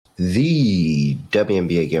The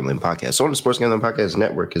WNBA Gambling Podcast on the Sports Gambling Podcast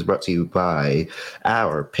Network is brought to you by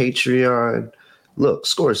our Patreon. Look,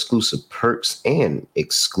 score exclusive perks and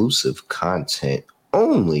exclusive content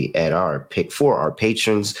only at our pick for our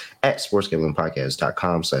patrons at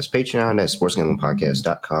sportsgamblingpodcast.com/Patreon, at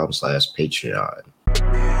sportsgamblingpodcast.com/Patreon.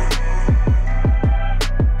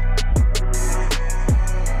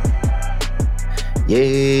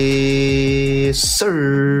 Yes,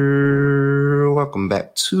 sir. Welcome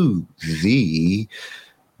back to the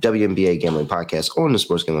WNBA Gambling Podcast on the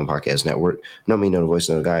Sports Gambling Podcast Network. Know me, know the voice,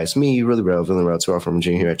 know the guy. It's me, really real, villain real, too from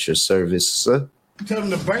Junior here at your service. Tell them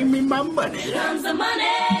to bring me my money. Here comes the money.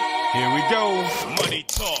 Here we go. Money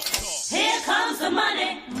talk. Here comes the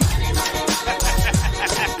money. Money, money, money.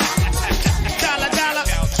 Dollar, dollar.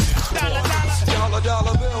 Dollar, dollar. Dollar,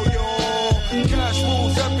 dollar bill, y'all. Cash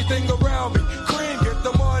rules everything around me. Cream, get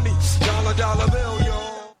the money. Dollar, dollar bill,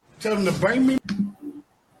 y'all. Tell them to bring me.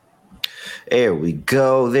 There we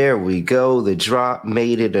go. There we go. The drop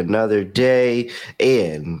made it another day.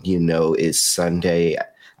 And, you know, it's Sunday.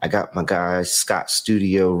 I got my guy, Scott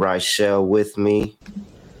Studio Reichel, with me.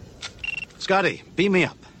 Scotty, beam me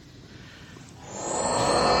up.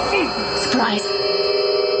 Surprise.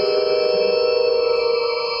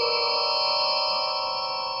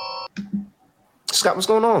 Scott, what's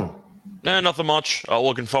going on? Nothing much.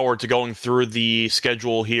 Looking forward to going through the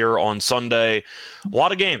schedule here on Sunday. A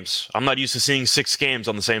lot of games. I'm not used to seeing 6 games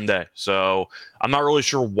on the same day. So I'm not really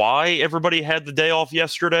sure why everybody had the day off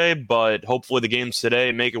yesterday, but hopefully the games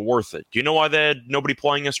today make it worth it. Do you know why they had nobody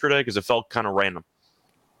playing yesterday? Because it felt kind of random.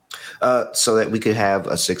 So that we could have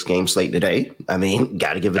a 6-game slate today. I mean,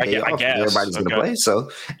 got to give a day off. Everybody's going to play.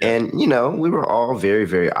 So, and, you know, we were all very,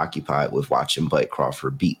 very occupied with watching Bud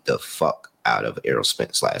Crawford beat the fuck out of Errol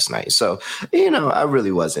Spence last night. So, you know, I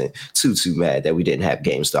really wasn't too mad that we didn't have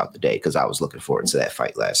games throughout the day because I was looking forward to that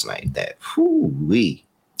fight last night. That,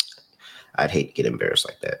 I'd hate to get embarrassed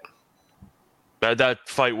like that. That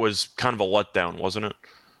fight was kind of a letdown, wasn't it?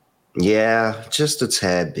 Yeah, just a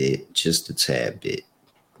tad bit.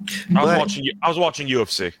 I was watching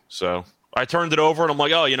UFC, so I turned it over and I'm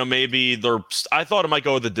like, oh, you know, maybe I thought it might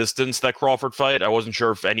go the distance, that Crawford fight. I wasn't sure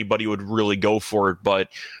if anybody would really go for it, but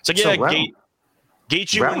it's like, yeah,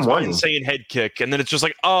 Gaethje wins one insane head kick, and then it's just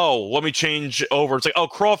like, oh, let me change over. It's like, oh,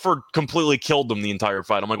 Crawford completely killed him the entire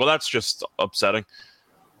fight. I'm like, well, that's just upsetting.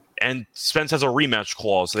 And Spence has a rematch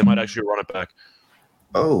clause, so they might actually run it back.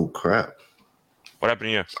 Oh, crap. What happened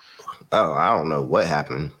to you? Oh, I don't know what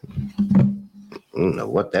happened. I don't know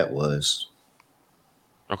what that was.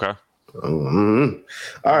 Okay. All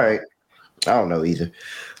right. I don't know either.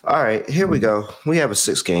 All right, here we go. We have a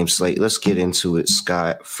 6-game slate. Let's get into it,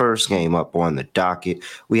 Scott. First game up on the docket.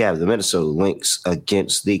 We have the Minnesota Lynx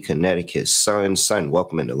against the Connecticut Sun. Sun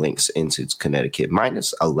welcoming the Lynx into Connecticut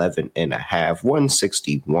minus 11.5.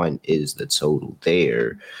 161 is the total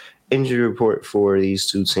there. Injury report for these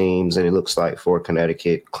two teams, and it looks like for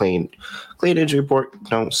Connecticut, clean injury report.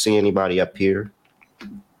 Don't see anybody up here.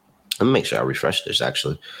 Let me make sure I refresh this,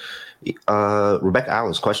 actually. Rebecca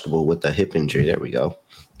Allen's questionable with a hip injury. There we go.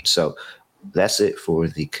 So that's it for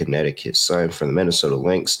the Connecticut Sun. For the Minnesota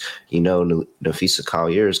Lynx, you know, Nafisa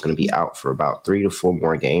Collier is going to be out for about 3 to 4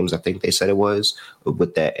 more games, I think they said it was,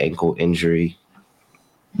 with that ankle injury.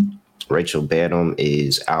 Rachel Banham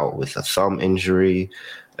is out with a thumb injury.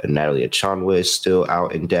 Natalie Achonwa is still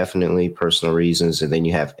out indefinitely, personal reasons. And then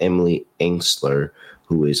you have Emily Engsler,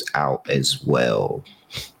 who is out as well.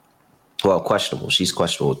 Well, questionable. She's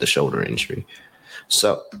questionable with the shoulder injury.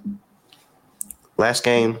 So, last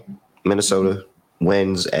game, Minnesota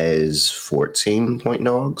wins as 14-point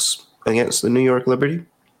dogs against the New York Liberty.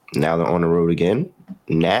 Now they're on the road again.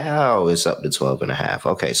 Now it's up to 12.5.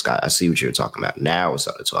 Okay, Scott, I see what you're talking about. Now it's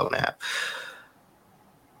up to 12.5.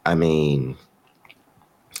 I mean,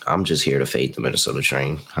 I'm just here to fade the Minnesota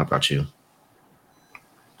train. How about you?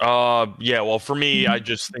 Yeah, well, for me, I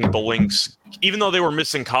just think the Lynx, even though they were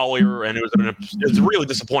missing Collier and it was a really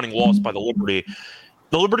disappointing loss by the Liberty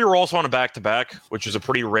were also on a back-to-back, which is a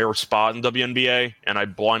pretty rare spot in WNBA, and I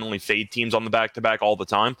blindly fade teams on the back-to-back all the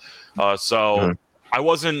time. I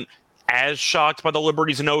wasn't as shocked by the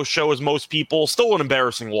Liberty's no-show as most people. Still an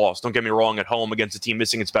embarrassing loss, don't get me wrong, at home against a team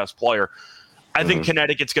missing its best player. I think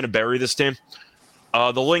Connecticut's going to bury this team.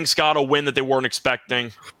 The Lynx got a win that they weren't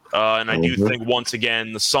expecting. And I do think, once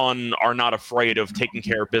again, the Sun are not afraid of taking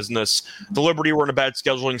care of business. The Liberty were in a bad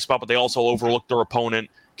scheduling spot, but they also overlooked their opponent.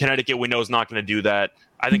 Connecticut, we know, is not going to do that.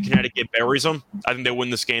 I think Connecticut buries them. I think they win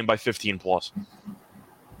this game by 15+.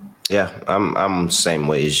 Yeah, I'm the same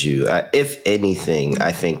way as you. If anything,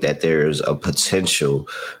 I think that there's a potential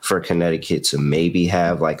for Connecticut to maybe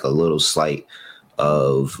have like a little slight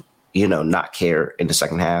of not care in the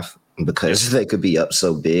second half because they could be up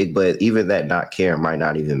so big. But even that not care might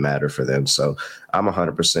not even matter for them. So I'm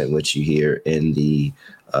 100% with you here in the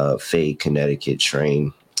fade Connecticut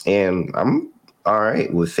train. And I'm all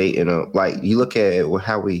right with fade. Like you look at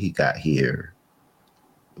how he got here.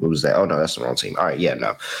 What was that? Oh no, that's the wrong team. All right, yeah,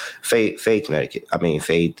 no. Fade Connecticut. I mean,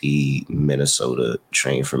 fade the Minnesota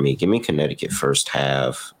train for me. Give me Connecticut first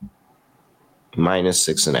half.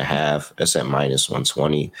 -6.5. That's at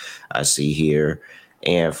 -120. I see here.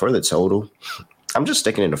 And for the total, I'm just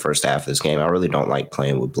sticking in the first half of this game. I really don't like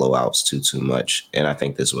playing with blowouts too much. And I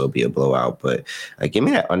think this will be a blowout. But give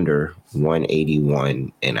me that under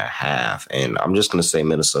 181.5. And I'm just going to say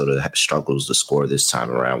Minnesota struggles to score this time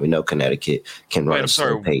around. We know Connecticut can run a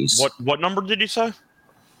slow pace. What number did you say?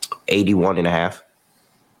 81.5.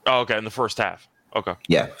 Oh, okay, in the first half. Okay.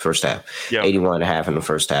 Yeah, first half. Yeah. 81.5 in the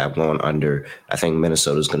first half, going under. I think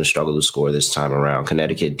Minnesota's going to struggle to score this time around.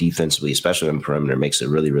 Connecticut defensively, especially on the perimeter, makes it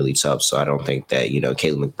really, really tough. So I don't think that,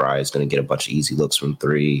 Caleb McBride is going to get a bunch of easy looks from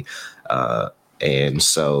three. And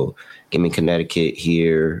so give me Connecticut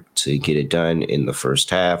here to get it done in the first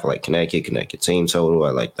half. I like Connecticut team total. I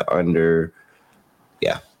like the under.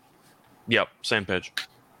 Yeah. Yep, same page.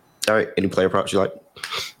 All right. Any player props you like?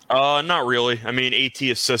 Not really. I mean,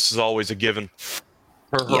 AT assists is always a given.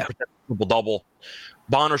 Her triple-double.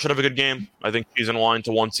 Bonner should have a good game. I think she's in line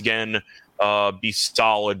to once again be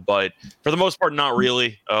solid, but for the most part, not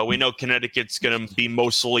really. We know Connecticut's going to be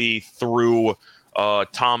mostly through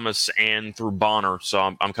Thomas and through Bonner, so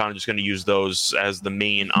I'm kind of just going to use those as the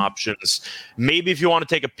main options. Maybe if you want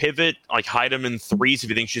to take a pivot, like hide them in threes if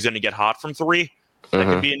you think she's going to get hot from three. That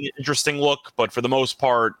could be an interesting look, but for the most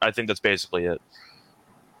part, I think that's basically it.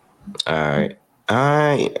 All right.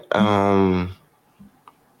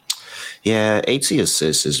 Yeah, AT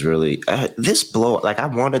assist is really this blow. Like I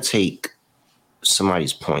want to take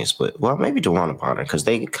somebody's points, but maybe DeWanna Bonner because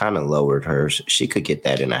they kind of lowered her. She could get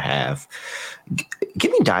that in a half.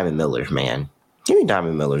 Give me Diamond Miller, man. Give me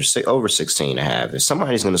Diamond Miller over 16.5. If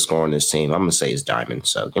somebody's going to score on this team, I'm going to say it's Diamond.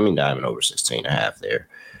 So give me Diamond over 16.5 there.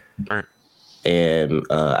 All right. And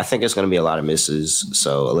I think it's going to be a lot of misses.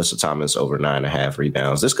 So Alyssa Thomas over 9.5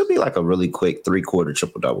 rebounds. This could be like a really quick 3-quarter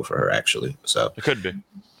triple-double for her, actually. So it could be.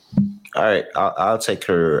 All right. I'll take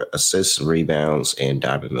her assists, rebounds, and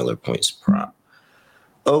Diamond Miller points prop.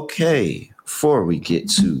 Okay. Before we get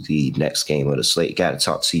to the next game of the slate, got to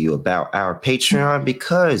talk to you about our Patreon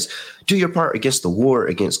because do your part against the war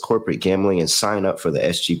against corporate gambling and sign up for the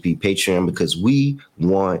SGP Patreon because we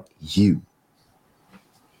want you.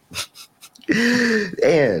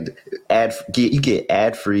 And you get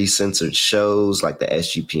ad-free censored shows like the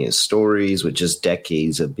SGPN stories with just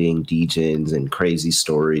decades of being DJs and crazy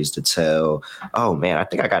stories to tell. Oh man, I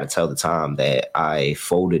think I got to tell the time that I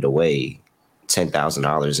folded away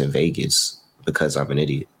 $10,000 in Vegas because I'm an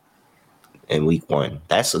idiot in week 1.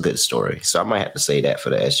 That's a good story. So I might have to say that for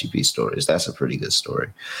the SGP stories. That's a pretty good story.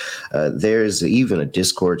 There's even a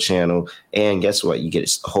Discord channel, and guess what? You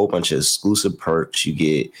get a whole bunch of exclusive perks. You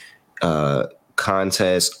get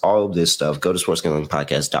contests, all of this stuff. Go to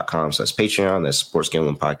sportsgamblingpodcast.com/Patreon. That's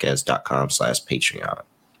sportsgamblingpodcast.com/Patreon.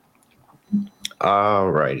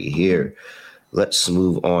 All righty, here. Let's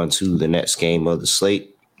move on to the next game of the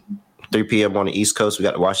slate. 3 p.m. on the East Coast. We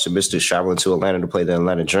got the Washington Mystics traveling to Atlanta to play the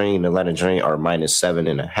Atlanta Dream. The Atlanta Dream are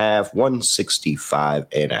 -7.5.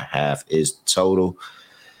 165.5 is total.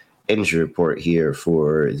 Injury report here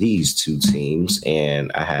for these two teams.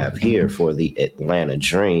 And I have here for the Atlanta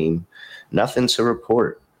Dream, nothing to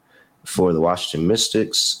report. For the Washington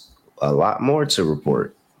Mystics, a lot more to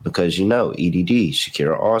report because, EDD,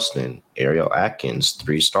 Shakira Austin, Ariel Atkins,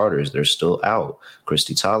 3 starters, they're still out.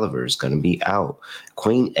 Christy Tolliver is going to be out.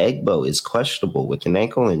 Queen Egbo is questionable with an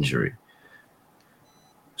ankle injury.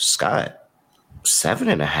 Scott,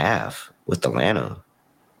 7.5 with Atlanta.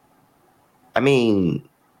 I mean,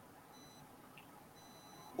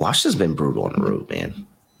 Washington's been brutal on the road, man.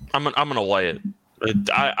 I'm gonna lay it.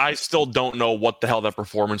 I still don't know what the hell that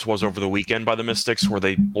performance was over the weekend by the Mystics where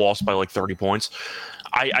they lost by like 30 points.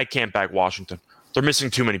 I can't back Washington. They're missing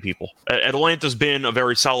too many people. Atlanta's been a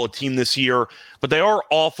very solid team this year, but they are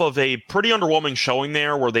off of a pretty underwhelming showing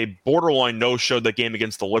there where they borderline no-showed that game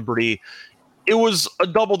against the Liberty. It was a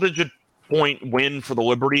double-digit point win for the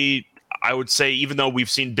Liberty. I would say even though we've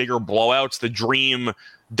seen bigger blowouts, the Dream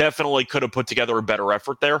definitely could have put together a better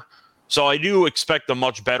effort there. So I do expect a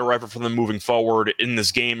much better effort from them moving forward in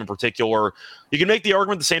this game in particular. You can make the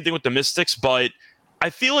argument the same thing with the Mystics, but I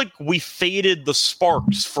feel like we faded the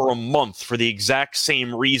Sparks for a month for the exact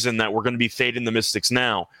same reason that we're going to be fading the Mystics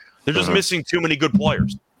now. They're just missing too many good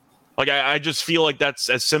players. Like, I just feel like that's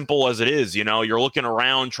as simple as it is. You're looking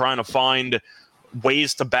around trying to find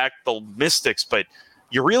ways to back the Mystics, but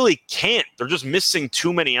you really can't. They're just missing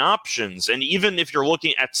too many options. And even if you're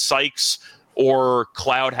looking at Sykes or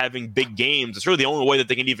Cloud having big games, it's really the only way that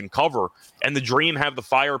they can even cover. And the Dream have the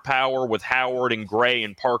firepower with Howard and Gray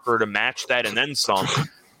and Parker to match that and then some.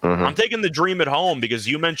 I'm taking the Dream at home because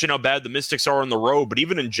you mentioned how bad the Mystics are on the road, but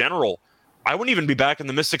even in general, I wouldn't even be backing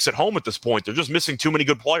the Mystics at home at this point. They're just missing too many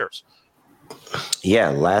good players. Yeah,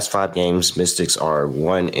 last 5 games, Mystics are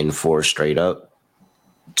 1-4 straight up.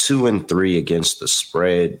 2-3 against the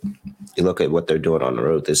spread. You look at what they're doing on the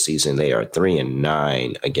road this season. They are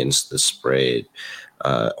 3-9 against the spread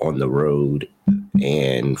on the road,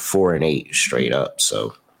 and 4-8 straight up.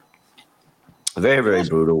 So very, very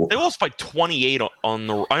brutal. They lost by 28 on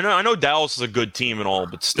the. I know Dallas is a good team and all,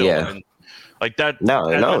 but still, Yeah. like that. No,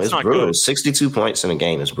 that's it's not brutal. Good. 62 points in a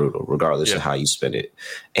game is brutal, regardless of how you spend it.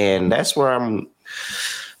 And that's where I'm.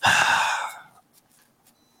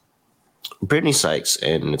 Brittany Sykes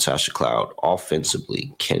and Natasha Cloud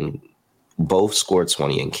offensively can both score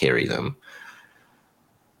 20 and carry them.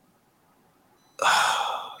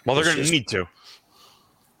 Well, they're going to need to.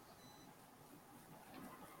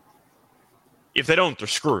 If they don't, they're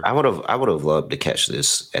screwed. I would have loved to catch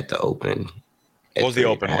this at the open. What was the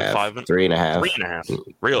open? Like 3.5?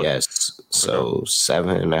 3.5. Really? Yes. So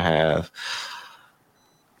 7.5.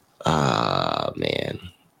 Man.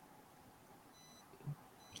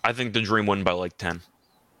 I think the Dream win by like 10,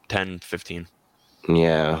 15.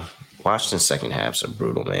 Yeah. Washington's second halves are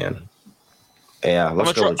brutal, man. Yeah. I'm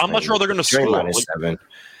not sure they're going to score. Minus 7.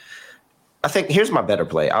 I think here's my better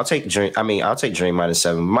play. I'll take Dream minus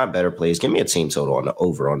 7. My better play is give me a team total on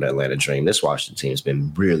the Atlanta Dream. This Washington team has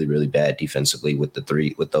been really, really bad defensively with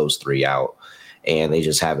those 3 out. And they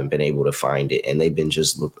just haven't been able to find it. And they've been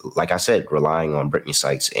just, like I said, relying on Brittany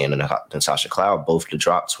Sykes and Natasha Cloud both to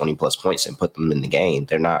drop 20-plus points and put them in the game.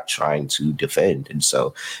 They're not trying to defend. And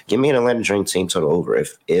so give me an Atlanta Dream team total over.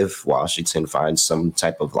 If Washington finds some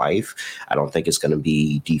type of life, I don't think it's going to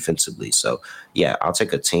be defensively. So, yeah, I'll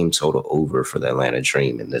take a team total over for the Atlanta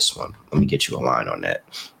Dream in this one. Let me get you a line on that.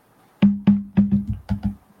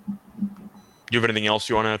 You have anything else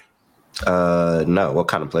you want to add? No. What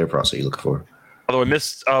kind of player props are you looking for? Although I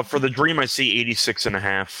missed for the Dream, I see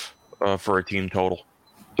 86.5 for a team total.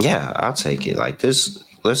 Yeah, I'll take it. Like this,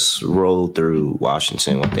 let's roll through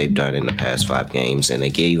Washington, what they've done in the past 5 games. And they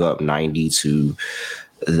gave up 90 to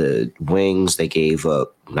the Wings. They gave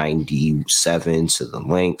up 97 to the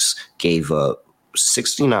Lynx, gave up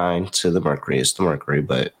 69 to the Mercury. It's the Mercury,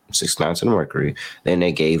 but 69 to the Mercury. Then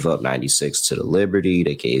they gave up 96 to the Liberty.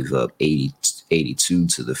 They gave up 82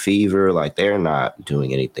 to the Fever. Like, they're not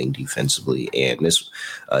doing anything defensively. And this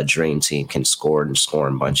Dream team can score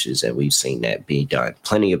in bunches, and we've seen that be done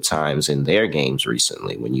plenty of times in their games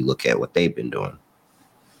recently when you look at what they've been doing.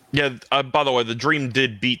 Yeah, by the way, the Dream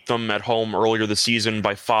did beat them at home earlier this season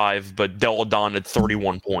by 5, but Deladon had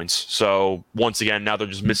 31 points. So, once again, now they're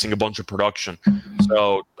just missing a bunch of production.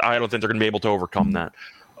 So, I don't think they're going to be able to overcome that.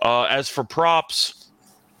 As for props,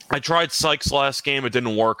 I tried Sykes last game. It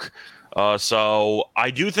didn't work. So,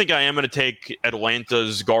 I do think I am going to take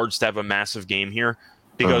Atlanta's guards to have a massive game here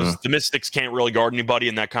because the Mystics can't really guard anybody,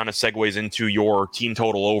 and that kind of segues into your team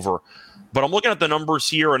total over. But I'm looking at the numbers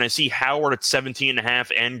here, and I see Howard at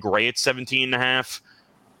 17.5 and Gray at 17.5.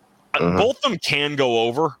 Both of them can go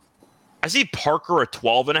over. I see Parker at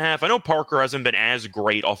 12.5. I know Parker hasn't been as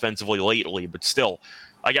great offensively lately, but still.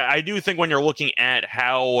 I do think when you're looking at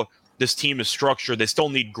how this team is structured, they still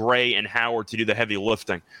need Gray and Howard to do the heavy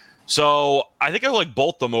lifting. So I think I like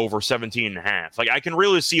both them over 17.5. Like, I can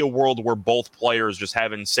really see a world where both players just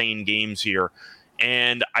have insane games here.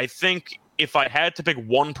 And I think if I had to pick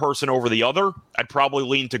one person over the other, I'd probably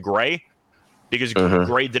lean to Gray because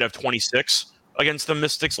Gray did have 26 against the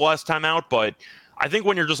Mystics last time out. But I think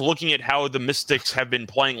when you're just looking at how the Mystics have been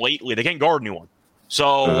playing lately, they can't guard anyone.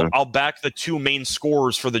 So I'll back the 2 main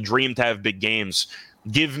scorers for the Dream to have big games.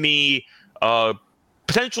 Give me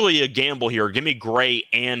potentially a gamble here. Give me Gray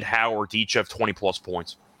and Howard to each have 20-plus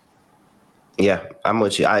points. Yeah, I'm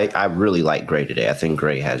with you. I really like Gray today. I think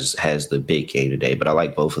Gray has the big game today, but I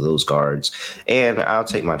like both of those guards. And I'll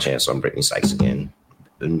take my chance on Brittany Sykes again.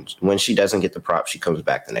 And when she doesn't get the prop, she comes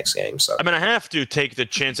back the next game. So I mean, I have to take the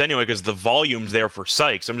chance anyway because the volume's there for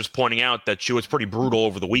Sykes. I'm just pointing out that she was pretty brutal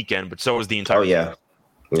over the weekend, but so was the entire game.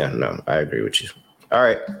 Yeah, no, I agree with you. All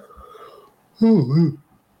right.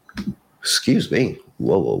 Excuse me.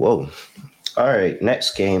 Whoa. All right,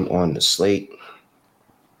 next game on the slate.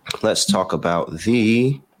 Let's talk about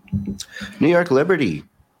the New York Liberty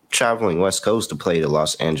traveling West Coast to play the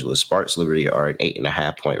Los Angeles Sparks. Liberty are an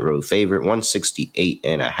 8.5-point road favorite.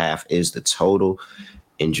 168.5 is the total.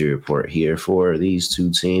 Injury report here for these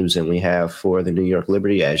two teams. And we have for the New York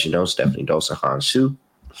Liberty, as you know, Stephanie Dosa-Hanshu.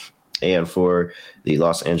 And for the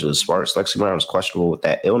Los Angeles Sparks, Lexi Brown is questionable with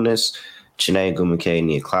that illness. Janae Gumake,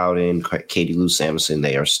 Nia Clouden, Katie Lou Samuelson,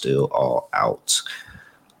 they are still all out.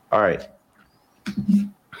 All right.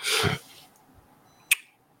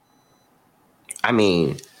 I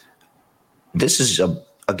mean, this is,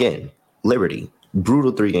 again, Liberty,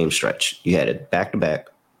 brutal 3-game stretch. You had it back-to-back.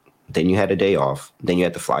 Then you had a day off. Then you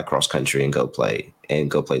had to fly cross country and go play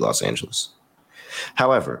Los Angeles.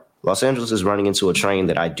 However, Los Angeles is running into a train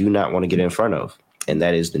that I do not want to get in front of, and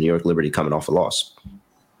that is the New York Liberty coming off a loss.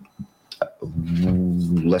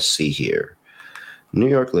 Let's see here. New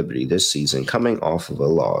York Liberty this season coming off of a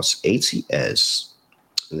loss. ATS,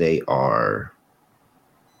 they are,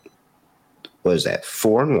 what is that,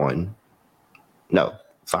 4-1? No,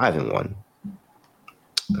 5-1.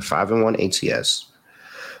 5-1 ATS.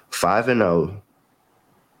 5-0.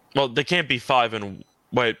 Well, they can't be 5-1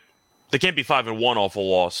 off a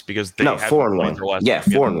loss because they 4-1. Yeah,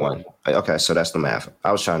 4-1. Okay, so that's the math.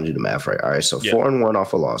 I was trying to do the math right. All right, so 4-1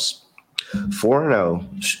 off a loss.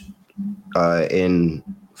 4-0 in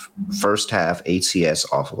first half ATS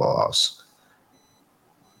off of a loss.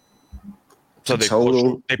 So the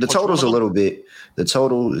total is a little bit. The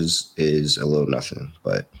total is a little nothing,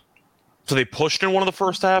 but so they pushed in one of the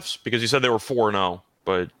first halves because you said they were 4-0,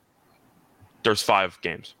 but there's 5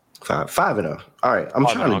 games. 5-0. All right, I'm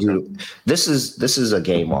trying to do. This is a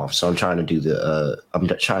game off, so I'm trying to do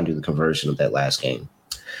the conversion of that last game.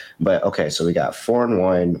 But okay, so we got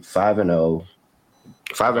 4-1, 5-0,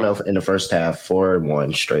 5-0 in the first half,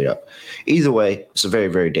 4-1 straight up. Either way, it's a very,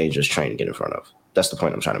 very dangerous train to get in front of. That's the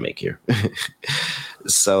point I'm trying to make here.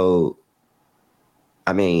 So,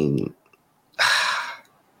 I mean,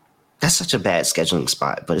 that's such a bad scheduling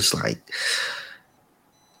spot, but it's like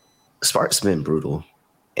Sparks been brutal,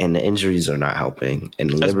 and the injuries are not helping.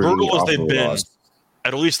 And as Liberty brutal as they've been, lost.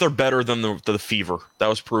 At least they're better than the Fever. That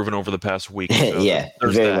was proven over the past week. So yeah,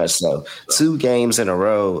 very much so. 2 games in a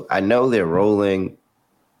row. I know they're rolling.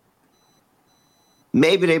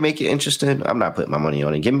 Maybe they make it interesting. I'm not putting my money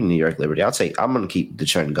on it. Give me New York Liberty. I'm going to keep the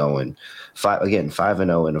trend going.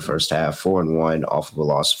 5-0 in the first half, 4-1 off of a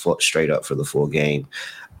loss, straight up for the full game.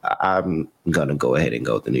 I'm going to go ahead and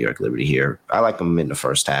go with the New York Liberty here. I like them in the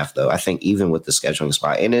first half, though. I think even with the scheduling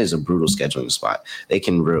spot, and it is a brutal scheduling spot, they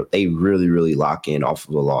really, really lock in off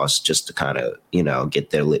of a loss just to kind of, get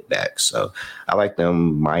their lit back. So I like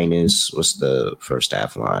them minus, what's the first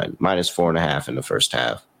half line? -4.5 in the first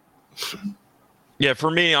half. Yeah, for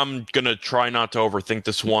me, I'm going to try not to overthink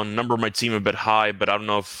this one. Number might seem a bit high, but I don't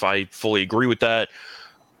know if I fully agree with that.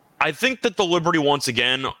 I think that the Liberty, once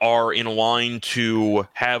again, are in line to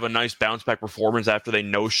have a nice bounce-back performance after they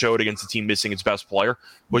no-showed against a team missing its best player,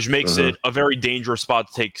 which makes it a very dangerous spot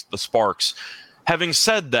to take the Sparks. Having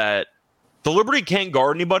said that, the Liberty can't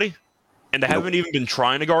guard anybody, and they haven't even been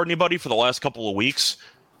trying to guard anybody for the last couple of weeks.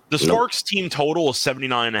 The Sparks team total is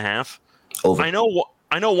 79.5. Over.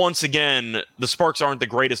 I know once again, the Sparks aren't the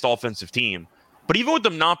greatest offensive team, but even with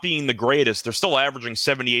them not being the greatest, they're still averaging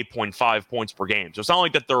 78.5 points per game. So it's not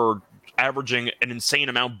like that they're averaging an insane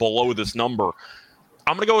amount below this number.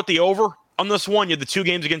 I'm going to go with the over on this one. You had the 2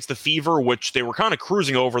 games against the Fever, which they were kind of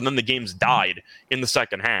cruising over, and then the games died in the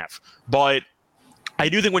second half. But I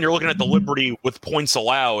do think when you're looking at the Liberty with points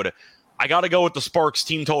allowed, I got to go with the Sparks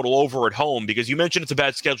team total over at home because you mentioned it's a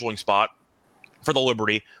bad scheduling spot for the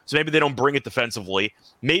Liberty, so maybe they don't bring it defensively.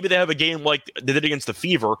 Maybe they have a game like they did against the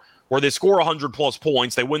Fever, where they score 100-plus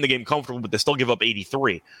points, they win the game comfortably, but they still give up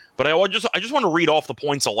 83. But I just want to read off the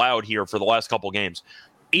points allowed here for the last couple games.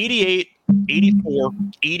 88, 84,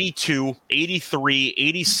 82, 83,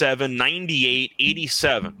 87, 98,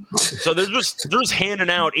 87. So they're just handing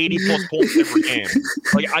out 80-plus points every game.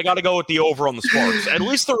 Like, I got to go with the over on the Sparks. At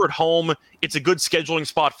least they're at home. It's a good scheduling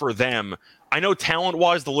spot for them. I know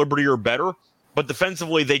talent-wise the Liberty are better, but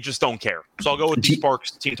defensively, they just don't care. So I'll go with the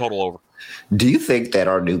Sparks team total over. Do you think that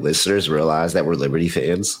our new listeners realize that we're Liberty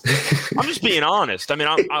fans? I'm just being honest. I mean,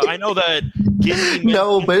 I know that.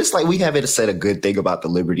 No, but it's like we haven't said a good thing about the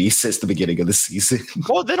Liberty since the beginning of the season.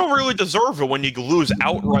 Well, they don't really deserve it when you lose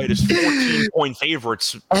outright as 14-point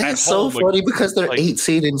favorites. And it's so funny because they're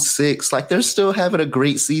 18-6. Like, they're still having a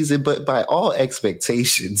great season, but by all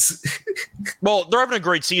expectations. Well, they're having a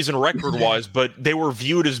great season record-wise, but they were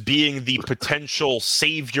viewed as being the potential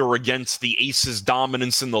savior against the Aces'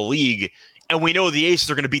 dominance in the league. And we know the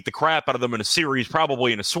Aces are going to beat the crap out of them in a series,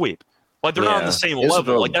 probably in a sweep. Like they're not on the same it's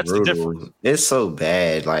level. real Like that's the brutal. difference. It's so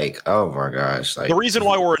bad. Like, oh my gosh. Like The reason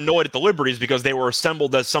why we're annoyed at the Liberty is because they were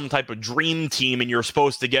assembled as some type of dream team, and you're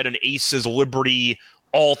supposed to get an Aces Liberty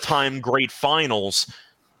all-time great finals.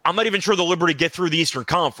 I'm not even sure the Liberty get through the Eastern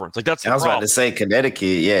Conference. Like that's the I was about problem. to say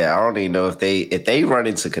Connecticut. Yeah, I don't even know if they run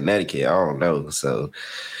into Connecticut. I don't know. So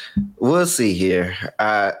we'll see here.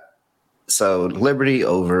 So Liberty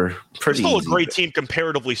over pretty Still a easy. great team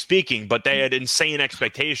comparatively speaking, but they had insane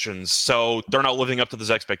expectations, so they're not living up to those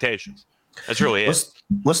expectations. That's really it.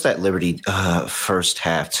 What's that Liberty first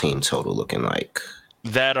half team total looking like?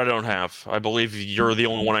 That I don't have. I believe you're the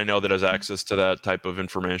only one I know that has access to that type of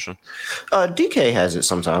information. DK has it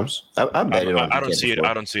sometimes. I bet it on. I don't DK see it. before.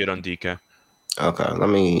 I don't see it on DK. Okay, let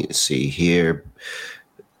me see here.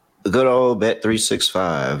 Good old Bet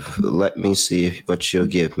 365. Let me see what you'll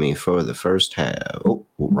give me for the first half. Oh,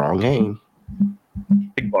 wrong game.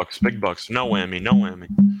 Big bucks. No whammy.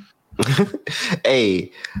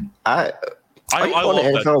 Hey, are you going to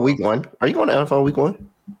love NFL Week 1? Are you going to NFL Week 1?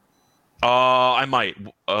 I might.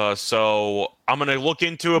 So I'm gonna look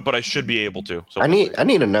into it, but I should be able to. So I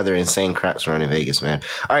need another insane craps run in Vegas, man.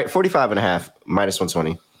 All right, 45.5 minus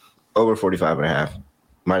 120. Over 45.5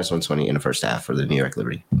 minus 120 in the first half for the New York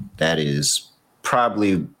Liberty. That is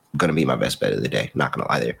probably going to be my best bet of the day. Not going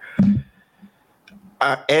to lie there.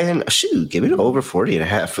 And shoot, give it over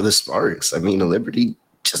 40.5 for the Sparks. I mean, the Liberty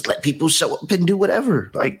just let people show up and do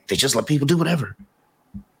whatever. Like, they just let people do whatever.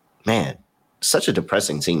 Man, such a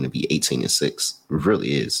depressing team to be 18-6. It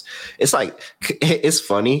really is. It's like, it's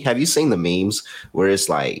funny. Have you seen the memes where it's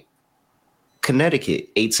like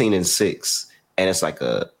Connecticut 18-6 and it's like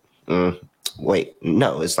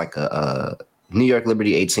it's like a New York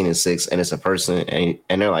Liberty 18-6 and it's a person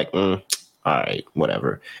and they're like, all right,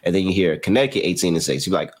 whatever. And then you hear Connecticut 18-6.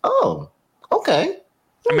 You're like, oh, okay.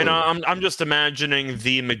 I mean, I'm just imagining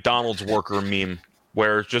the McDonald's worker meme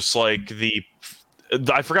where it's just like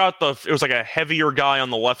I forgot it was like a heavier guy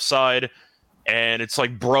on the left side and it's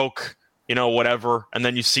like broke, whatever. And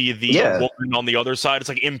then you see the woman on the other side. It's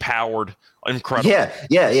like empowered. Incredible. Yeah.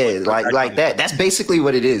 Like that. That's basically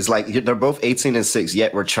what it is. Like they're both 18-6,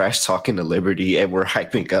 yet we're trash talking to Liberty and we're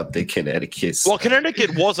hyping up the Connecticut. Well,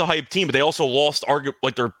 Connecticut was a hype team, but they also lost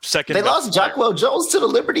their second. They lost Jacquel Jones to the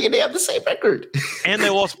Liberty and they have the same record. And they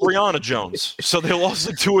lost Brianna Jones. So they lost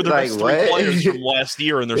like two of their best three players from last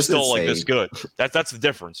year, and they're still insane. Like this good. That's the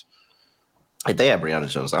difference. If they had Brianna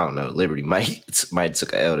Jones, I don't know. Liberty might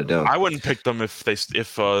took an L to them. I wouldn't pick them if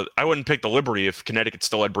I wouldn't pick the Liberty if Connecticut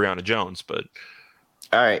still had Brianna Jones. But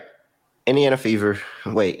all right, Indiana Fever.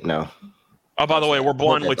 Wait, no. Oh, by the way, we're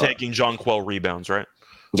blindly taking Jonquel rebounds, right?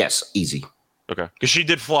 Yes, easy. Okay, because she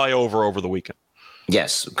did fly over the weekend.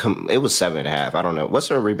 Yes, it was 7.5. I don't know what's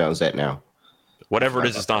her rebounds at now. Whatever it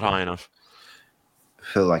is, it's not high enough. I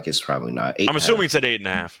feel like it's probably not. 8. I'm assuming it's at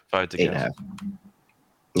 8.5. If I had to guess. 8.5.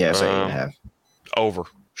 Yeah, it's 8.5. Over,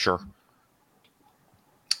 sure.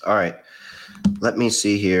 All right. Let me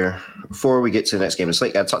see here. Before we get to the next game of the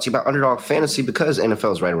slate, I got to talk to you about Underdog Fantasy because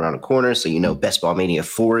NFL is right around the corner. So, Best Ball Mania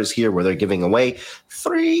 4 is here where they're giving away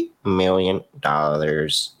 $3 million. Or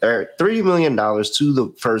 $3 million to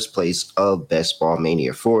the first place of Best Ball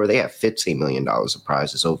Mania 4. They have $15 million of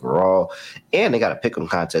prizes overall. And they got a pick'em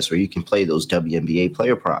contest where you can play those WNBA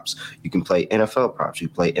player props. You can play NFL props. You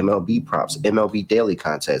can play MLB props, MLB daily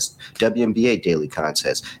contest, WNBA daily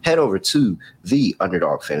contest. Head over to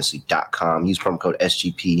theunderdogfantasy.com. Use promo code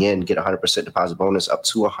SGPN. Get 100% deposit bonus up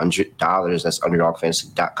to $100. That's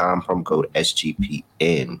underdogfantasy.com. Promo code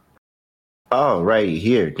SGPN. All righty,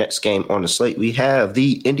 here. Next game on the slate, we have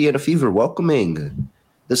the Indiana Fever welcoming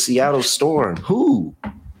the Seattle Storm. Who?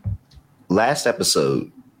 Last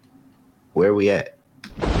episode, where are we at?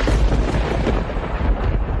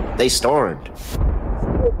 They stormed.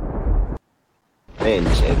 And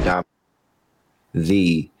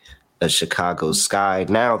the Chicago Sky.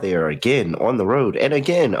 Now they are again on the road and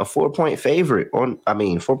again a 4-point favorite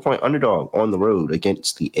 4-point underdog on the road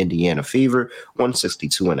against the Indiana Fever.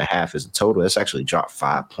 162.5 is the total. That's actually dropped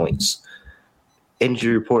 5 points.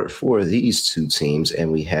 Injury report for these two teams,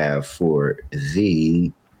 and we have for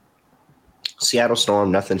the Seattle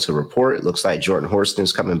Storm, nothing to report. It looks like Jordan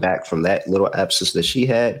Horston's coming back from that little abscess that she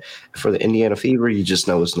had. For the Indiana Fever, you just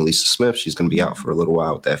know it's Nelisa Smith. She's going to be out for a little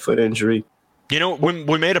while with that foot injury.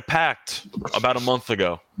 We made a pact about a month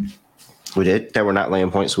ago. We did? That we're not laying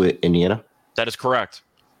points with Indiana? That is correct.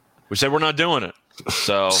 We said we're not doing it.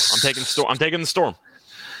 So I'm taking the Storm.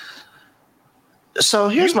 So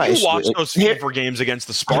here's my issue. You watch those Fever games against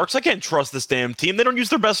the Sparks. I can't trust this damn team. They don't use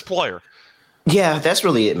their best player. Yeah, that's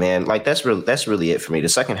really it, man. Like that's really it for me. The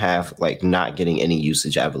second half, like not getting any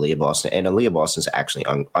usage out of Aaliyah Boston, and Aaliyah Boston's actually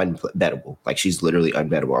unbettable. Like she's literally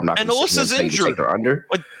unbettable. I'm not And going to sit here and Alyssa's say to take injured. her under.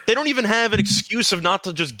 Like they don't even have an excuse of not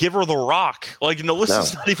to just give her the rock. Like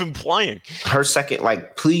Alyssa's not even playing. Her second,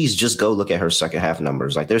 like, please just go look at her second half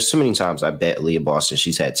numbers. Like, there's too many times I bet Aaliyah Boston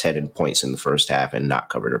she's had 10 points in the first half and not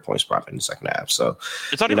covered her points profit in the second half. So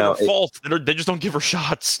It's not even her fault. They just don't give her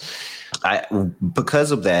shots.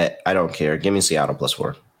 Because of that, I don't care. Give me Seattle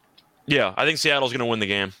 +4. Yeah, I think Seattle's going to win the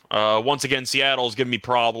game. Once again, Seattle's given me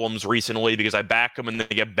problems recently because I back them and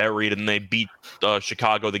they get buried and they beat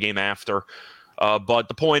Chicago the game after. But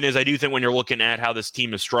the point is, I do think when you're looking at how this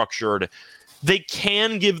team is structured, they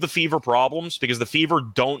can give the Fever problems because the Fever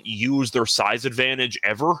don't use their size advantage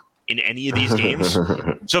ever in any of these games.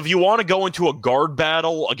 So if you want to go into a guard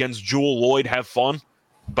battle against Jewel Lloyd, have fun.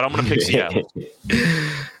 But I'm going to pick Seattle.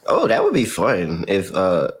 Oh, that would be fun if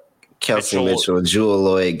Kelsey Mitchell and Jewel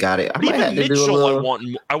Lloyd got it. I might have to do a little.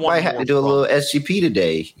 I might have to do a little SGP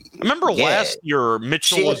today. Remember last year,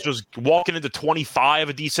 Mitchell was just walking into 25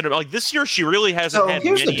 a decent. Like this year, she really hasn't had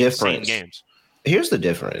many insane games. Here's the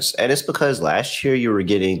difference, and it's because last year you were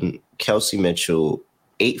getting Kelsey Mitchell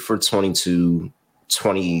 8 for 22,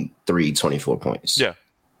 23, 24 points. Yeah.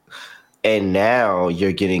 And now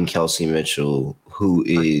you're getting Kelsey Mitchell, who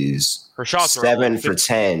is her shots 7 for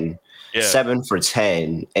 10, 7 for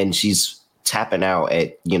 10, and she's tapping out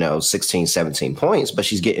at 16, 17 points, but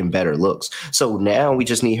she's getting better looks. So now we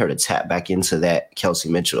just need her to tap back into that Kelsey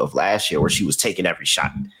Mitchell of last year, where she was taking every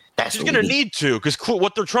shot. She's going to need to, because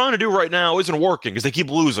what they're trying to do right now isn't working because they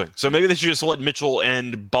keep losing. So maybe they should just let Mitchell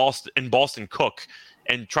and Boston cook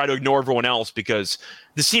and try to ignore everyone else because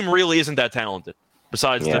this team really isn't that talented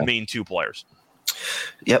besides the main two players.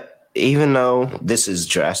 Yep. Even though this is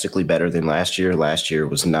drastically better than last year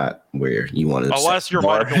was not where you wanted to last year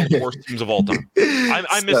might have been one of the worst teams of all time.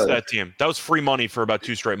 I missed that team. That was free money for about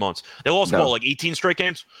 2 straight months. They lost, like 18 straight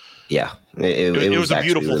games? Yeah. It was a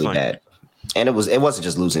beautiful really thing. Bad. And it wasn't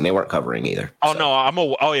just losing; they weren't covering either. Oh no,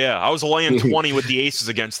 I was laying 20 with the aces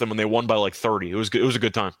against them, and they won by like 30. It was good. It was a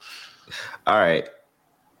good time. All right,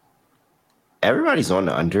 everybody's on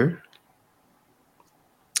the under.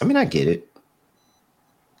 I mean, I get it.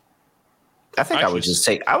 I think I would just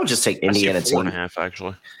take Indiana team 4.5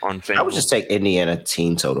 actually on FanDuel. I would just take Indiana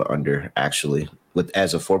team total under actually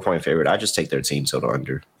as a 4-point favorite. I just take their team total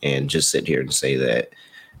under and just sit here and say that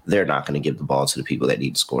they're not going to give the ball to the people that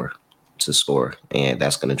need to score, and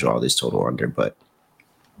that's going to draw this total under. But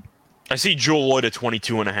I see Jewel Lloyd at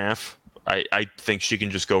 22.5. I think she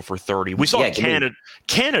can just go for 30. We saw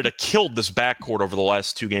Canada killed this backcourt over the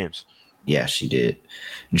last 2 games. Yeah, she did.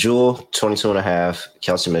 Jewel 22.5,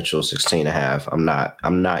 Kelsey Mitchell 16.5. I'm not.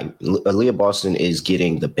 Aaliyah Boston is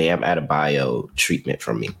getting the Bam Adebayo treatment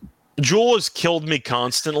from me. Jewel has killed me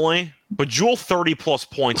constantly, but Jewel 30 plus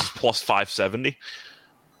points is plus 570.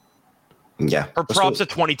 Yeah. Her props at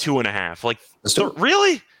 22.5. Like,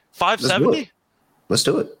 really? 570? Let's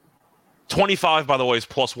do it. 25, by the way, is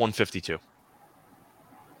plus 152.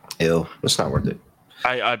 Ew, it's not worth it.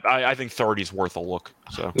 I think 30 is worth a look.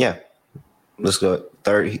 So yeah. Let's go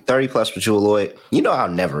 30 plus for Jewel Lloyd.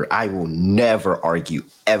 I will never argue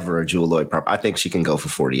ever a Jewel Lloyd prop. I think she can go for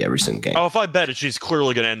 40 every single game. Oh, if I bet it, she's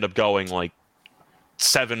clearly going to end up going like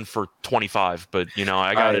 7 for 25. But,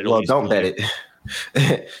 I got it. Well, don't bet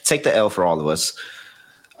it. Take the L for all of us.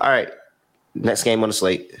 All right. Next game on the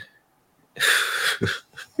slate.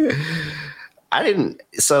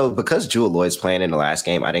 Because Jewel Lloyd's playing in the last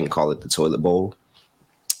game, I didn't call it the toilet bowl.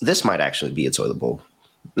 This might actually be a toilet bowl.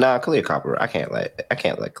 Nah, Kalia Copper. I can't let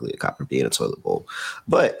Kalia Copper be in a toilet bowl.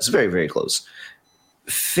 But it's very, very close.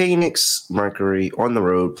 Phoenix Mercury on the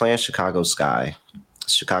road playing Chicago Sky.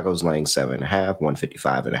 Chicago's laying 7.5.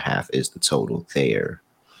 155.5 is the total there.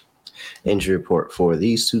 Injury report for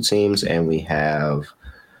these two teams, and we have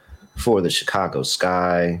for the Chicago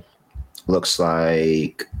Sky, looks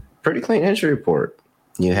like pretty clean injury report.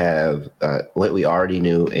 You have what we already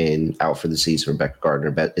knew in out for the season: Rebecca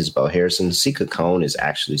Gardner, Isabel Harrison. Sika Cone is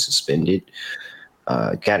actually suspended.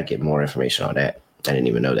 Got to get more information on that. I didn't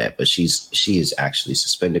even know that, but she is actually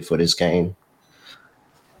suspended for this game.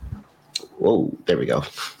 Whoa, there we go.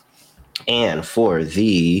 And for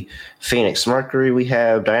the Phoenix Mercury, we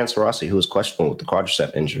have Diane Taurasi, who is questionable with the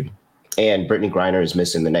quadricep injury. And Brittany Griner is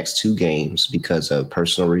missing the next 2 games because of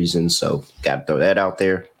personal reasons. So got to throw that out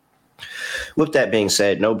there. With that being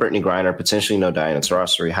said, no Brittany Griner, potentially no Diana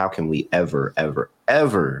Taurasi. How can we ever, ever,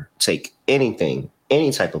 ever take any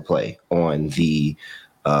type of play on the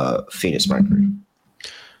Phoenix Mercury?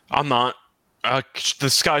 I'm not.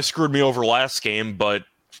 This guy screwed me over last game, but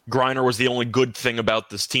Griner was the only good thing about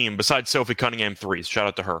this team besides Sophie Cunningham threes. Shout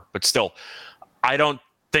out to her. But still, I don't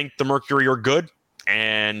think the Mercury are good.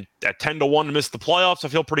 And at 10-1 to miss the playoffs, I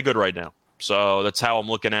feel pretty good right now. So that's how I'm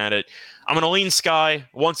looking at it. I'm going to lean Sky.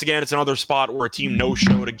 Once again, it's another spot where a team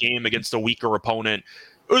no-showed a game against a weaker opponent.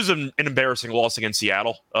 It was an embarrassing loss against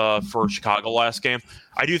Seattle for Chicago last game.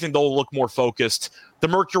 I do think they'll look more focused. The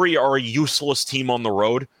Mercury are a useless team on the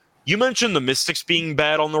road. You mentioned the Mystics being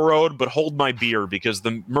bad on the road, but hold my beer because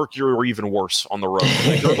the Mercury were even worse on the road.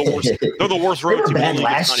 Like, they're the worst road team. They were bad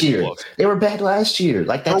last year. They were bad last year.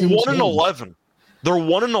 Like that. They're 1-11. They're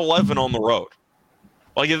 1-11 on the road.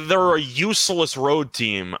 Like, they're a useless road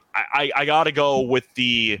team. I got to go with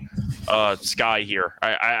the Sky here.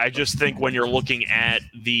 I just think when you're looking at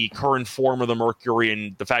the current form of the Mercury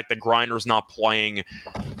and the fact that Griner's not playing,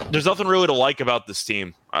 there's nothing really to like about this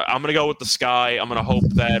team. I'm going to go with the Sky. I'm going to hope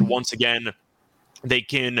that, once again, they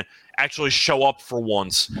can actually show up for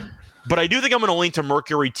once. But I do think I'm going to lean to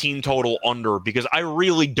Mercury team total under because I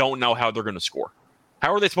really don't know how they're going to score.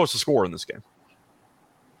 How are they supposed to score in this game?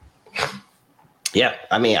 Yeah,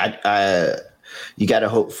 I mean, you got to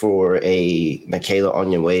hope for a Michaela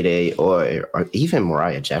Onyenwere or even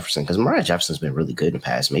Mariah Jefferson because Mariah Jefferson's been really good in the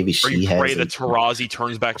past. Maybe she has. Pray that Tarazi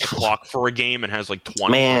turns back the clock for a game and has like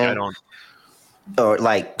 20. Man, or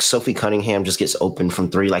like Sophie Cunningham just gets open from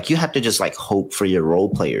three. Like you have to just like hope for your role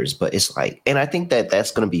players, but it's like, and I think that that's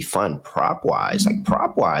going to be fun prop wise. I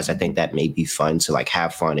think that may be fun to like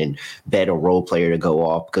have fun and bet a role player to go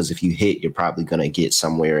off because if you hit, you're probably going to get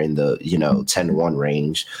somewhere in the 10-1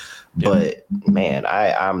 range. Yeah. But man,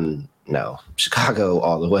 I'm no Chicago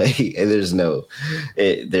all the way. There's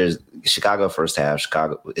Chicago first half,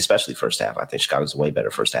 Chicago especially first half. I think Chicago's a way better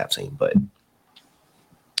first half team, but.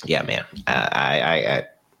 Yeah, man.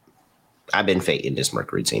 I've been fading this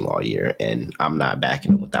Mercury team all year, and I'm not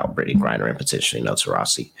backing it without Brittany Griner and potentially no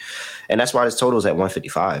Taurasi. And that's why this total is at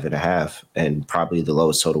 155.5, and probably the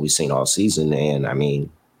lowest total we've seen all season. And I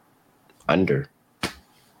mean, under.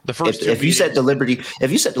 The first if you said the Liberty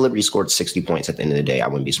scored 60 points at the end of the day, I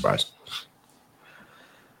wouldn't be surprised.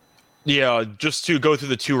 Yeah, just to go through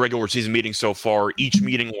the two regular season meetings so far, each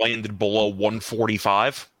meeting landed below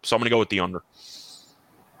 145. So I'm going to go with the under.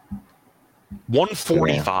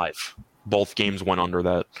 145. Yeah. Both games went under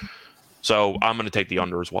that. So I'm going to take the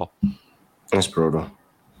under as well. That's brutal.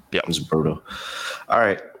 Yeah. It's brutal. All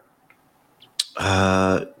right.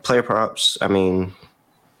 Player props. I mean,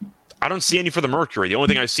 I don't see any for the Mercury. The only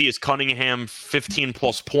thing I see is Cunningham 15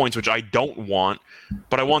 plus points, which I don't want,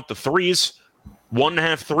 but I want the threes.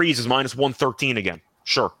 1.5 threes is minus 113 again.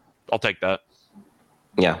 Sure. I'll take that.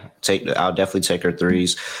 Yeah, I'll definitely take her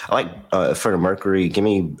threes. I like for the Mercury, give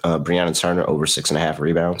me Brianna Turner over 6.5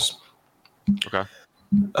 rebounds. Okay.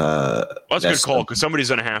 That's a good call because somebody's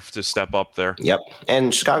going to have to step up there. Yep.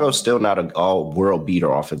 And Chicago's still not an all-world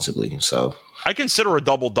beater offensively, so. I consider a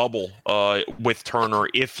double-double with Turner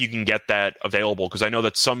if you can get that available because I know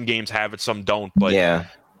that some games have it, some don't. But yeah,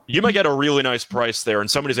 you might get a really nice price there,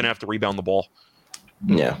 and somebody's going to have to rebound the ball.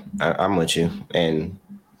 Yeah, I'm with you. And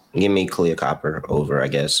give me Kalia Copper over, I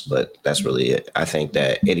guess, but that's really it. I think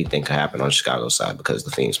that anything could happen on Chicago's side because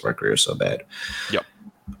the Phoenix Mercury are so bad. Yep.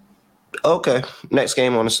 Okay, next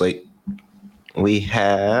game on the slate. We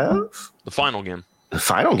have the final game. The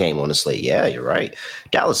final game on the slate. Yeah, you're right.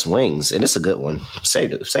 Dallas Wings, and it's a good one.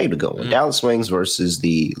 Save the good one. Dallas Wings versus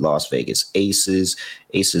the Las Vegas Aces.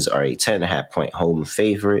 Aces are a 10.5 point home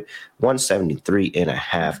favorite.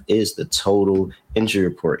 173.5 is the total. Injury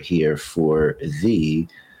report here for the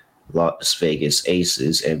Las Vegas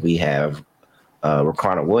Aces, and we have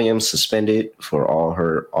Raquana Williams suspended for all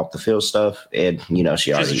her off the field stuff, and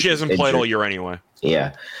she hasn't played all year anyway.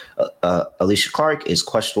 Yeah, Alicia Clark is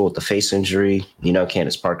questionable with the face injury.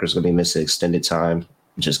 Candace Parker's going to be missing extended time.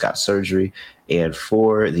 Just got surgery, and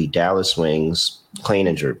for the Dallas Wings, clean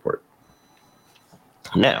injury report.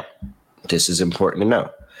 Now, this is important to know.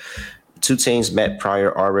 Two teams met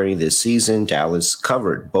prior already this season. Dallas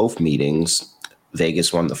covered both meetings.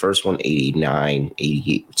 Vegas won the first one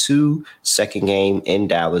 89-88-2. Second game in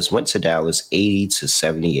Dallas went to Dallas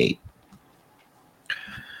 80-78.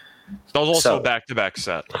 That was also a back-to-back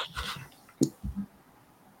set.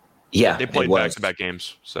 Yeah, they played back-to-back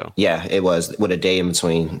games. So yeah, it was with a day in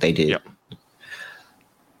between. They did. Yep.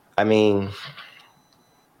 I mean,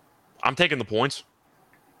 I'm taking the points.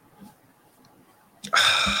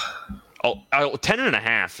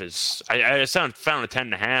 10.5 is. I found a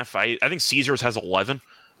 10.5. I think Caesars has 11.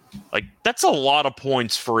 Like that's a lot of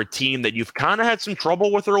points for a team that you've kind of had some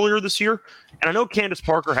trouble with earlier this year. And I know Candace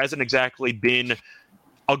Parker hasn't exactly been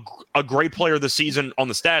a great player this season on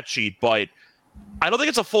the stat sheet, but I don't think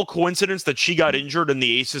it's a full coincidence that she got injured and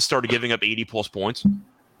the Aces started giving up 80-plus points.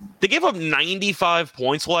 They gave up 95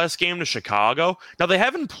 points last game to Chicago. Now, they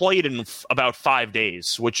haven't played in about 5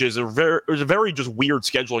 days, which is a very just weird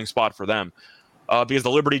scheduling spot for them because the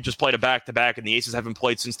Liberty just played a back-to-back and the Aces haven't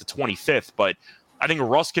played since the 25th. But I think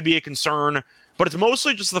Russ could be a concern. But it's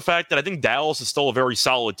mostly just the fact that I think Dallas is still a very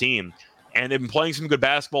solid team. And they've been playing some good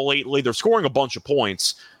basketball lately. They're scoring a bunch of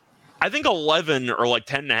points. I think 11 or like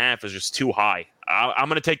 10.5 is just too high. I'm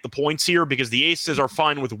going to take the points here because the Aces are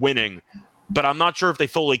fine with winning. But I'm not sure if they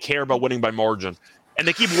fully care about winning by margin. And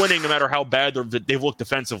they keep winning no matter how bad they've looked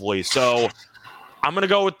defensively. So I'm going to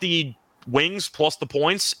go with the Wings plus the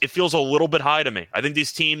points. It feels a little bit high to me. I think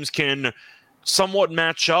these teams can somewhat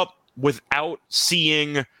match up without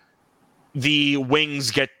seeing the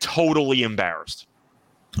Wings get totally embarrassed.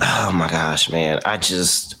 Oh, my gosh, man.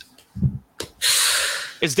 It's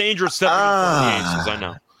dangerous stepping in front of the Aces, I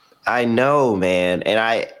know. I know, man.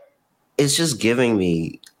 And it's just giving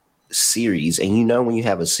me series, and when you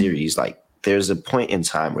have a series, like there's a point in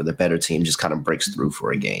time where the better team just kind of breaks through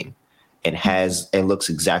for a game and looks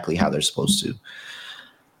exactly how they're supposed to.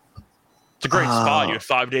 It's a great spot. You have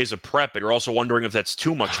 5 days of prep, but you're also wondering if that's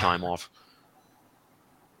too much time off.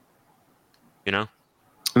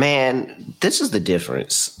 Man, this is the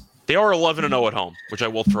difference. They are 11-0 at home, which I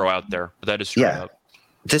will throw out there, but that is straight up.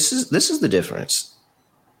 This is the difference.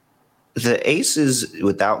 The Aces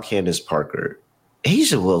without Candace Parker,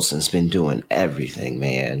 A'ja Wilson's been doing everything,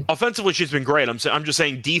 man. Offensively, she's been great. I'm just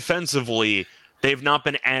saying defensively, they've not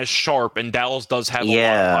been as sharp, and Dallas does have a lot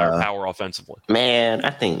of firepower offensively. Man,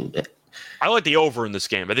 I like the over in this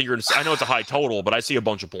game. I know it's a high total, but I see a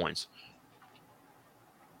bunch of points.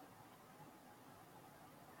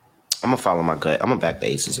 I'm going to follow my gut. I'm going to back the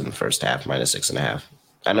Aces in the first half, -6.5.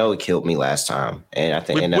 I know it killed me last time, and I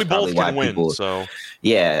think that's probably why people. So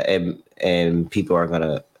yeah, and people are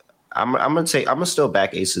gonna. I'm gonna still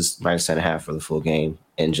back Aces -10.5 for the full game,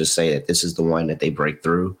 and just say that this is the one that they break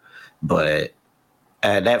through. But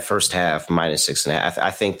that first half -6.5, I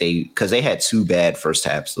think because they had two bad first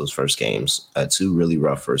halves, those first games, two really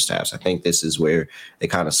rough first halves. I think this is where they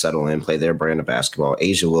kind of settle in, play their brand of basketball.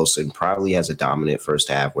 A'ja Wilson probably has a dominant first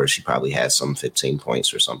half where she probably has some 15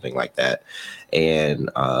 points or something like that, and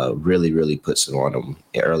really, really puts it on them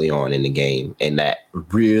early on in the game, and that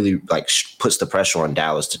really puts the pressure on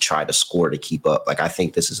Dallas to try to score to keep up. Like I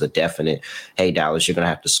think this is a definite, hey Dallas, you're gonna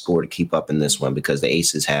have to score to keep up in this one because the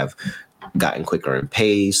Aces have gotten quicker in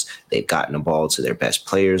pace. They've gotten the ball to their best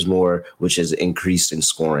players more, which has increased in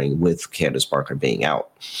scoring with Candace Parker being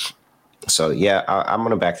out. So, yeah, I'm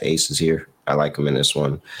going to back the Aces here. I like them in this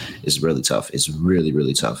one. It's really tough. It's really,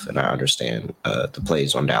 really tough. And I understand the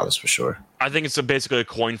plays on Dallas for sure. I think it's basically a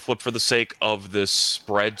coin flip for the sake of this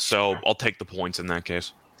spread. So I'll take the points in that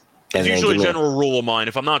case. It's usually a general rule of mine.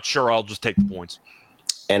 If I'm not sure, I'll just take the points.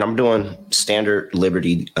 And I'm doing standard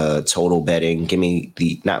Liberty total betting. Give me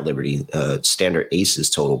not Liberty, standard Aces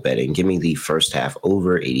total betting. Give me the first half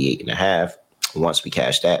over 88.5. Once we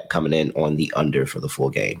cash that, coming in on the under for the full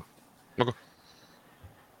game. Okay.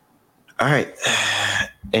 All right.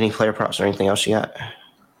 Any player props or anything else you got?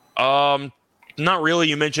 Not really.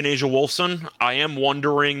 You mentioned A'ja Wilson. I am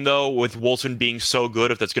wondering, though, with Wilson being so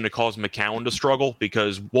good, if that's going to cause McCowan to struggle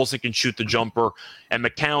because Wilson can shoot the jumper, and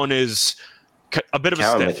McCowan is a bit of a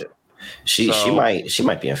stiff. She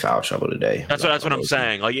might be in foul trouble today. That's what I'm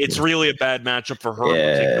saying. Like it's really a bad matchup for her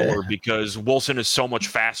in particular because Wilson is so much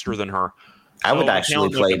faster than her. I would actually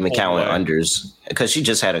play McCowan unders because she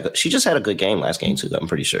just had a good game last game too. I'm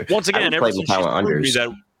pretty sure. Once again,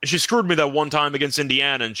 she screwed me that one time against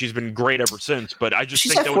Indiana, and she's been great ever since. But I just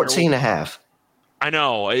she's think at 14.5. I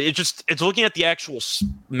know it's looking at the actual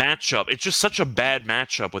matchup. It's just such a bad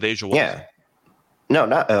matchup with A'ja Wilson. Yeah. No,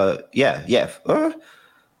 not yeah. Give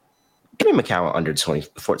me McCowan under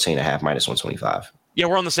 14.5 -125. Yeah,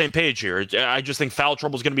 we're on the same page here. I just think foul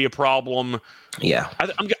trouble is going to be a problem. Yeah,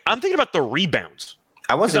 I'm thinking about the rebounds.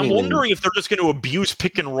 I'm wondering if they're just going to abuse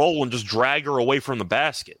pick and roll and just drag her away from the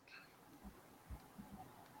basket.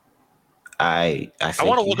 I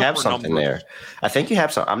think you have something there. I think you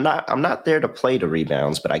have some. I'm not there to play the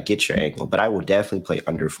rebounds, but I get your angle. But I will definitely play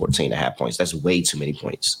under 14.5 points. That's way too many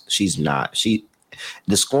points.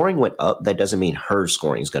 The scoring went up. That doesn't mean her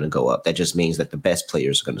scoring is going to go up. That just means that the best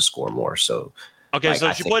players are going to score more. So, okay,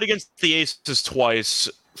 so she played against the Aces twice,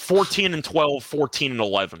 14 and 12, 14 and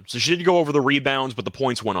 11. So she did go over the rebounds, but the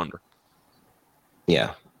points went under.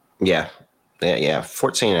 Yeah.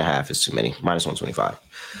 14.5 is too many. -125.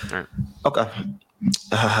 All right. Okay.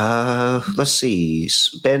 Let's see.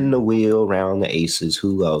 Spin the wheel around the Aces.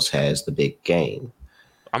 Who else has the big game?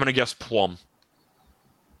 I'm going to guess Plum.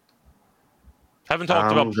 Haven't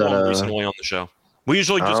talked about Plum recently on the show. We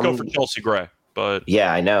usually just go for Chelsea Gray, but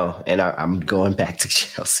yeah, I know, and I'm going back to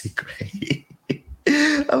Chelsea Gray.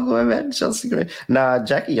 I'm going back to Chelsea Gray. Nah,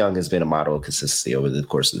 Jackie Young has been a model of consistency over the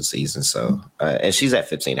course of the season. So, and she's at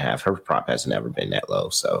 15.5. Her prop has never been that low.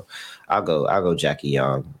 So, I'll go Jackie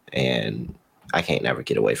Young, and I can't never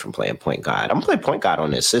get away from playing point guard. I'm gonna play point guard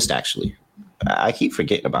on the assist. Actually, I keep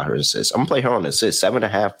forgetting about her assist. I'm gonna play her on the assist.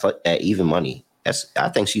 7.5 at even money. I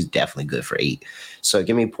think she's definitely good for 8. So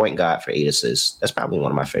give me point guard for 8 assists. That's probably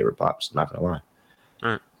one of my favorite props. Not gonna lie. all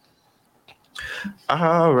right.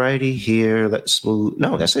 Alrighty, here. Let's move.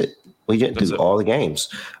 No, that's it. We didn't do all the games.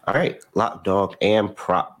 All right, lock, dog, and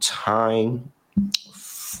prop time.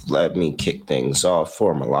 Let me kick things off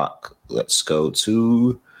for my lock. Let's go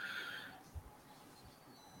to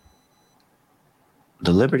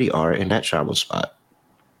the Liberty Art in that travel spot.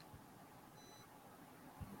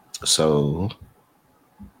 So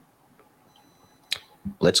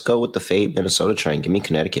let's go with the fade Minnesota train. Give me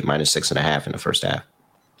Connecticut minus 6.5 in the first half.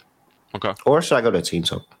 Okay. Or should I go to team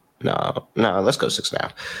total? No, let's go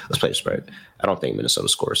 6.5. Let's play the spread. I don't think Minnesota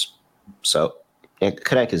scores. So, and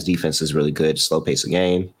Connecticut's defense is really good. Slow pace of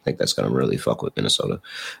game. I think that's going to really fuck with Minnesota.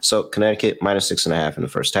 So, Connecticut minus 6.5 in the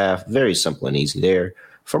first half. Very simple and easy there.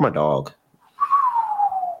 For my dog.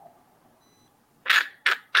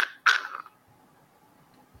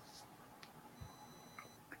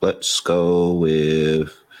 Let's go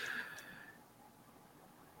with.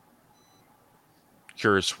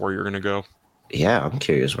 Curious where you're going to go. Yeah, I'm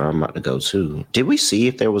curious where I'm about to go too. Did we see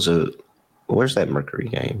if there was a? Where's that Mercury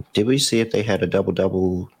game? Did we see if they had a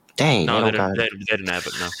double-double? Dang, no, they didn't have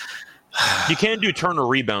it. No, you can do Turner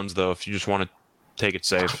rebounds though if you just want to take it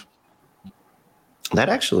safe. That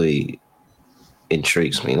actually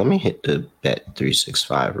intrigues me. Let me hit the bet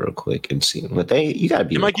 365 real quick and see. But you got to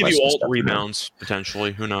be. It might give you alt rebounds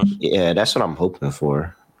potentially. Who knows? Yeah, that's what I'm hoping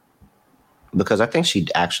for. Because I think she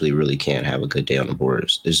actually really can have a good day on the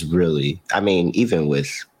boards. There's really, I mean, even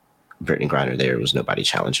with Brittany Griner, there was nobody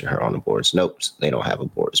challenging her on the boards. Nope, they don't have a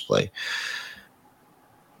boards play.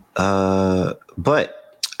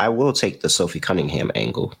 But I will take the Sophie Cunningham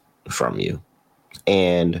angle from you.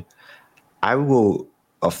 And I will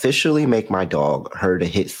officially make my dog her to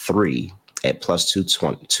hit 3 at plus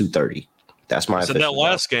 230. That's my official that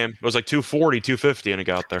last game. It was like 240, 250, and it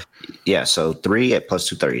got there. Yeah, so 3 at plus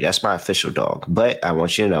 230. That's my official dog. But I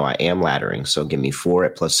want you to know I am laddering. So give me 4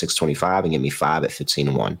 at plus 625 and give me 5 at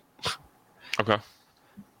 15-1. Okay.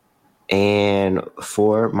 And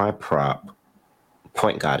for my prop,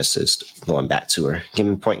 point guard assist, going back to her. Give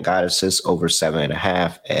me point guard assist over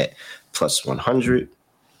 7.5 at plus 100.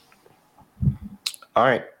 All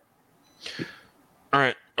right.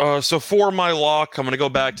 So for my lock, I'm going to go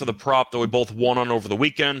back to the prop that we both won on over the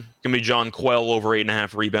weekend. Give me John Quell over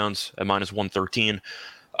 8.5 rebounds at minus 113.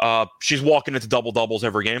 She's walking into double-doubles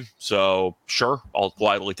every game, so sure, I'll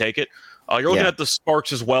gladly take it. You're looking at the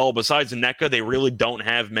Sparks as well. Besides Nneka, they really don't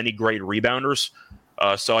have many great rebounders.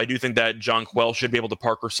 So I do think that John Quell should be able to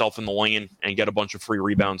park herself in the lane and get a bunch of free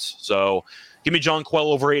rebounds. So give me John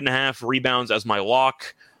Quell over 8.5 rebounds as my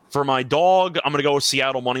lock. For my dog, I'm going to go with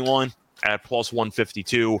Seattle money line at plus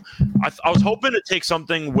 152. I was hoping to take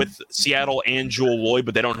something with Seattle and Jewel Lloyd,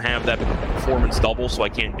 but they don't have that performance double, so I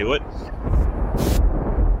can't do it.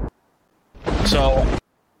 So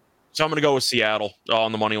I'm going to go with Seattle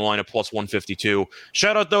on the money line at plus 152.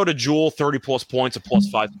 Shout out, though, to Jewel, 30-plus points at plus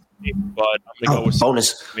 550. But I'm going to go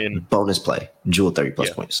with bonus play. Jewel,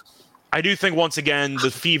 30-plus points. I do think, once again,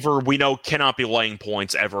 the Fever, we know, cannot be laying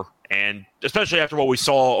points ever. And especially after what we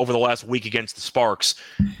saw over the last week against the Sparks,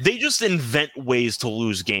 they just invent ways to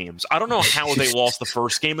lose games. I don't know how they lost the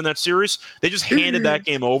first game in that series. They just handed that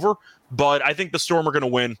game over. But I think the Storm are going to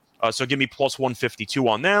win. So give me plus 152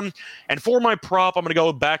 on them. And for my prop, I'm going to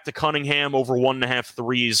go back to Cunningham over 1.5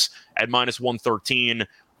 threes at minus 113.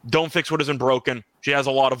 Don't fix what isn't broken. She has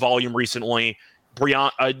a lot of volume recently.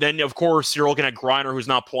 Then, of course, you're looking at Griner, who's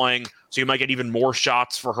not playing, so you might get even more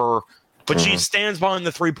shots for her. But she stands behind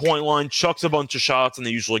the three-point line, chucks a bunch of shots, and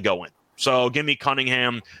they usually go in. So give me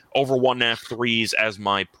Cunningham over 1.5 threes as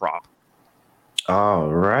my prop. All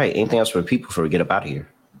right. Anything else for people before we get up out of here?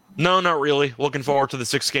 No, not really. Looking forward to the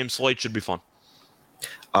 6-game slate. Should be fun.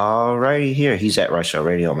 All righty, here. He's at Rush Hour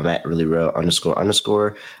Radio. I'm at really real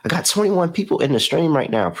 __. I got 21 people in the stream right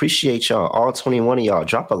now. Appreciate y'all. All 21 of y'all.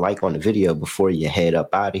 Drop a like on the video before you head up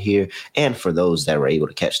out of here. And for those that were able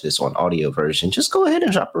to catch this on audio version, just go ahead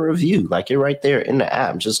and drop a review. Like, you're right there in the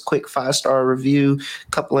app. Just quick 5-star review,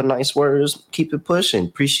 couple of nice words. Keep it pushing.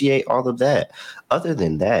 Appreciate all of that. Other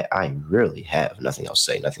than that, I really have nothing else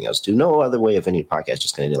to say, nothing else to do. No other way of any podcast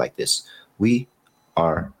just going to do like this. We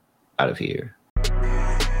are out of here.